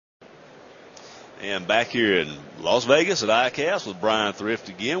And back here in Las Vegas at ICAST with Bryan Thrift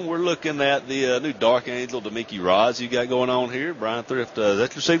again. We're looking at the new Dark Angel Demiki rods you got going on here. Bryan Thrift, is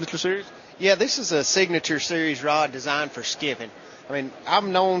that your signature series? Yeah, this is a signature series rod designed for skipping. I mean,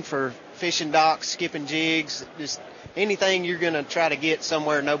 I'm known for fishing docks, skipping jigs, just anything you're going to try to get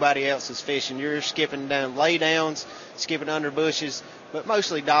somewhere nobody else is fishing. You're skipping down laydowns, skipping under bushes, but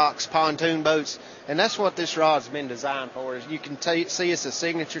mostly docks, pontoon boats, and that's what this rod's been designed for. As you can see, it's a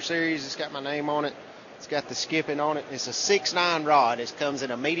signature series. It's got my name on it. It's got the skipping on it. It's a 6'9" rod. It comes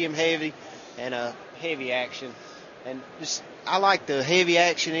in a medium heavy and a heavy action. And just I like the heavy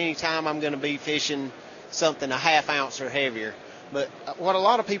action anytime I'm going to be fishing something a half ounce or heavier. But what a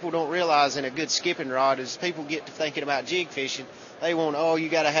lot of people don't realize in a good skipping rod is people get to thinking about jig fishing. They want, you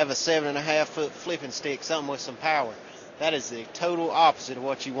got to have a 7.5 foot flipping stick, something with some power. That is the total opposite of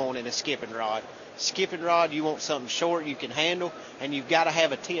what you want in a skipping rod. Skipping rod, you want something short you can handle, and you've got to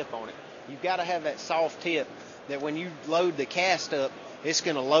have a tip on it. You've got to have that soft tip that when you load the cast up, it's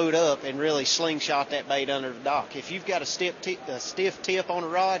going to load up and really slingshot that bait under the dock. If you've got a stiff tip on a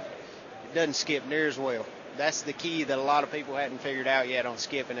rod, it doesn't skip near as well. That's the key that a lot of people hadn't figured out yet on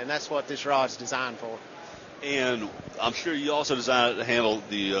skipping, and that's what this rod's designed for. And I'm sure you also designed it to handle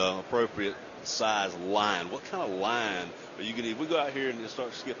the appropriate size line. What kind of line are you going to, if we go out here and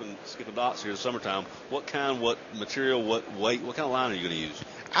start skipping docks here in the summertime, what material, what weight, what kind of line are you going to use?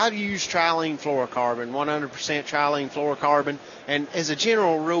 I use trilene fluorocarbon, 100% trilene fluorocarbon. And as a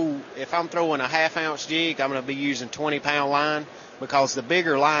general rule, if I'm throwing a half ounce jig, I'm going to be using 20-pound line because the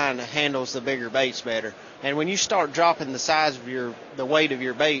bigger line handles the bigger baits better. And when you start dropping the size of the weight of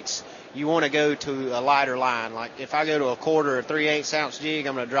your baits, you want to go to a lighter line. Like if I go to a 1/4 or 3/8 ounce jig,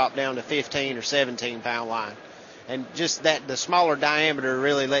 I'm going to drop down to 15 or 17-pound line. And just that, the smaller diameter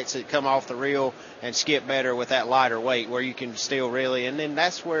really lets it come off the reel and skip better with that lighter weight where you can still really, and then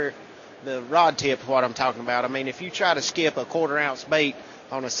that's where the rod tip, what I'm talking about. I mean, if you try to skip a 1/4 ounce bait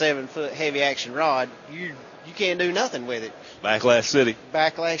on a 7-foot heavy action rod, you can't do nothing with it. Backlash City.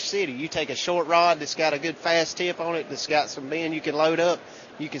 Backlash City. You take a short rod that's got a good fast tip on it, that's got some bend you can load up,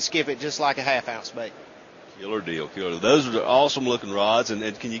 you can skip it just like a half ounce bait. Killer deal, killer. Those are awesome looking rods,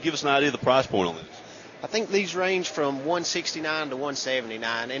 and can you give us an idea of the price point on these? I think these range from $169 to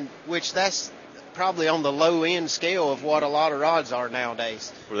 $179, and which that's probably on the low end scale of what a lot of rods are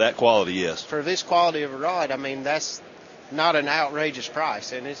nowadays. For that quality, yes. For this quality of a rod, I mean, that's not an outrageous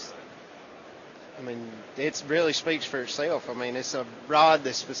price, and it really speaks for itself. I mean, it's a rod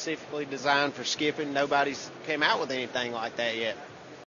that's specifically designed for skipping. Nobody's came out with anything like that yet.